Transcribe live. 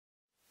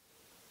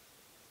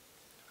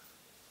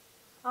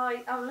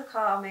I'm Look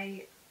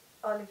Army.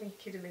 I live in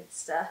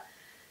Kidderminster,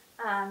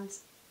 and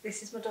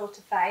this is my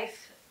daughter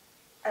Faith.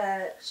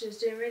 She was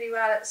doing really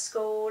well at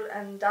school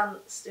and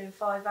dance, doing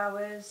 5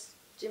 hours,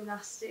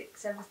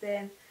 gymnastics,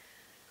 everything.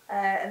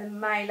 And in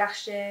May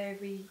last year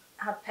we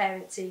had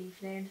parents'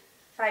 evening.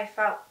 Faith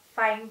felt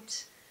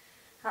faint,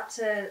 had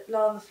to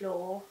lie on the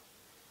floor.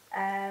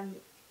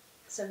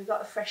 So we got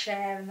her fresh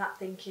air and that,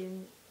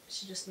 thinking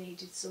she just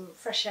needed some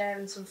fresh air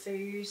and some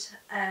food.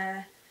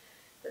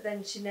 But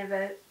then she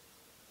never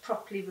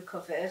properly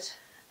recovered.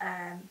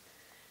 And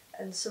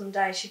some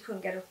days she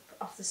couldn't get up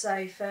off the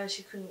sofa,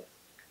 she couldn't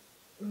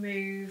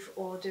move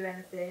or do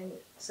anything.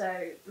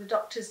 So the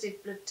doctors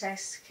did blood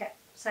tests, kept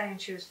saying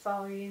she was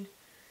fine.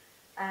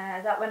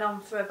 That went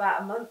on for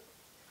about a month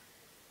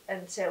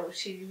until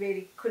she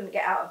really couldn't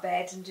get out of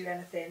bed and do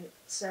anything.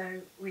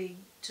 So we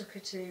took her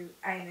to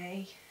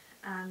A&E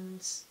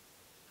and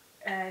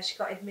she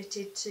got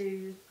admitted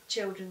to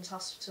Children's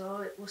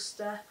Hospital at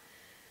Worcester.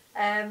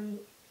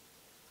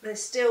 They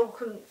still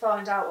couldn't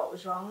find out what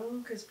was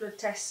wrong because blood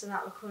tests and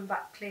that were coming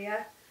back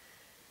clear.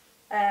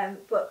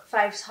 But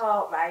Faith's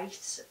heart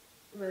rate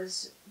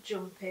was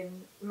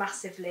jumping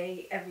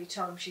massively every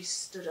time she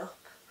stood up.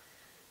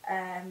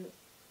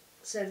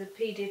 So the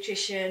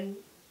paediatrician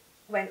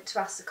went to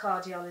ask the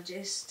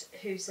cardiologist,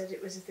 who said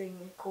it was a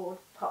thing called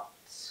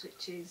PoTS,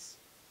 which is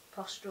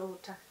Postural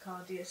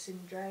Tachycadia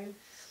Syndrome.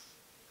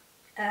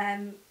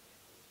 And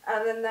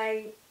then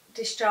they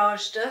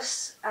discharged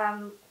us,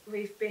 and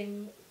we've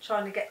been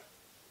trying to get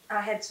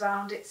our heads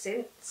around it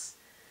since.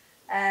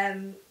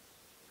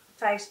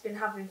 Faith's been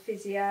having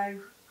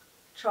physio,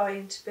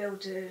 trying to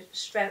build her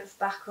strength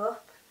back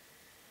up.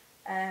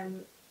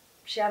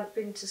 She hadn't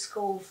been to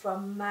school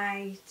from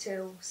May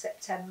till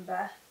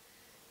September,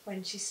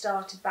 when she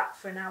started back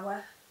for an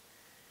hour.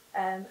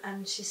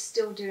 And she's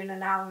still doing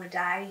an hour a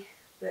day,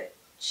 but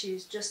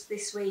she's just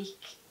this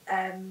week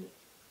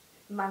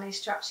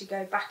managed to actually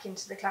go back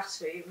into the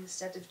classroom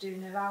instead of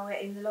doing her hour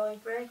in the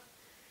library.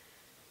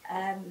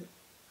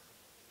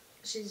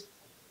 She's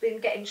been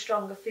getting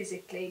stronger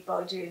physically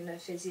by doing her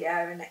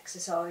physio and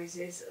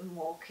exercises and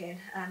walking,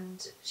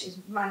 and she's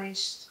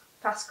managed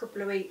past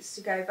couple of weeks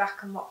to go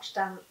back and watch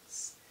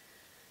dance,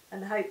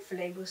 and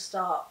hopefully we'll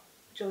start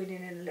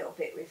joining in a little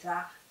bit with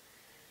that.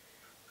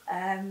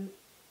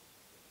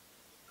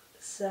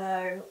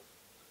 So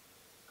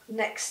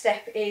next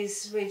step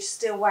is we're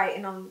still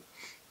waiting on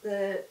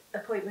the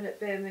appointment at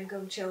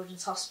Birmingham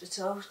Children's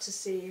Hospital to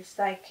see if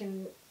they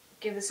can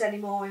give us any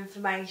more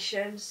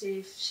information, see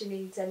if she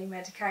needs any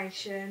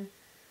medication,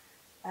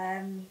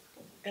 and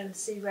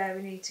see where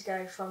we need to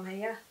go from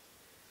here.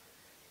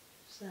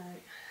 So.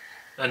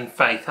 And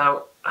Faith,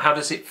 how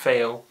does it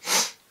feel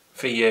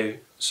for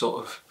you?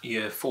 Sort of,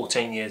 you're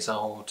 14 years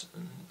old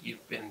and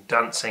you've been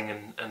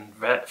dancing and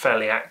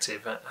fairly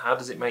active. How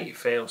does it make you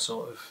feel,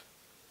 sort of?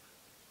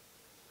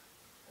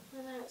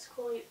 I know it's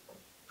quite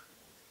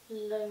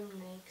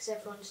lonely because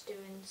everyone's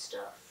doing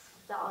stuff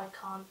that I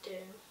can't do,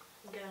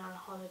 and going on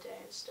holiday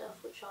and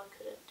stuff which I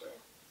couldn't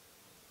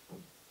do.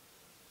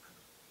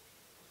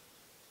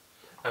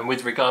 And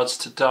with regards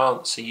to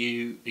dance, are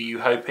you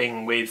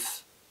hoping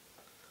with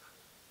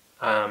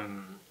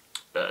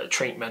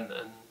treatment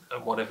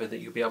and whatever that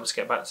you'll be able to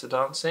get back to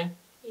dancing?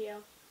 Yeah.